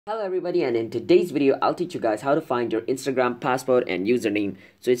Hello everybody, and in today's video I'll teach you guys how to find your Instagram password and username.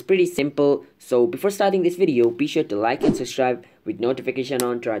 So it's pretty simple. So before starting this video, be sure to like and subscribe with notification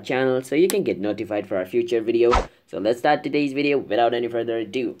on to our channel so you can get notified for our future video. So let's start today's video without any further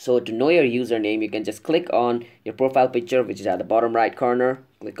ado. So to know your username, you can just click on your profile picture, which is at the bottom right corner.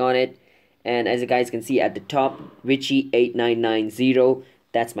 Click on it, and as you guys can see at the top, Richie8990,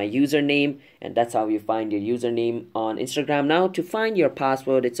 that's my username, and that's how you find your username on Instagram. Now to find your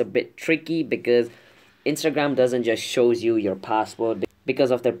password, it's a bit tricky because Instagram doesn't just shows you your password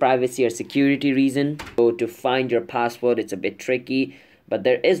because of their privacy or security reason. So to find your password, it's a bit tricky, but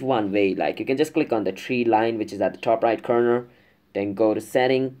there is one way. Like, you can just click on the three line which is at the top right corner, then go to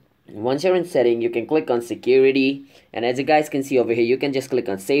setting. Once you're in setting, you can click on security, and as you guys can see over here, you can just click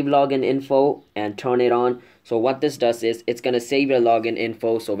on save login info and turn it on. So what this does is it's gonna save your login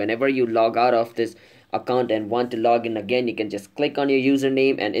info, so whenever you log out of this account and want to log in again, you can just click on your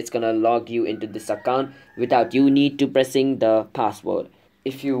username and it's gonna log you into this account without you need to pressing the password.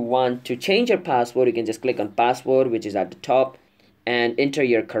 If you want to change your password, you can just click on password, which is at the top, and enter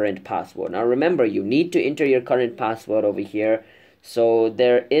your current password. Now remember, you need to enter your current password over here. So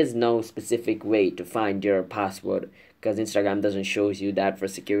there is no specific way to find your password because Instagram doesn't show you that for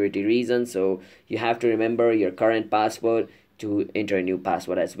security reasons. So you have to remember your current password to enter a new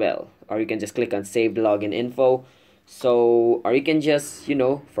password as well. Or you can just click on saved login info. So, or you can just,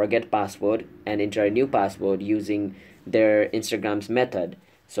 forget password and enter a new password using their Instagram's method.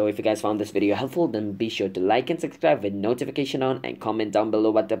 So if you guys found this video helpful, then be sure to like and subscribe with notification on, and comment down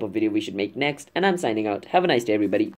below what type of video we should make next. And I'm signing out. Have a nice day, everybody.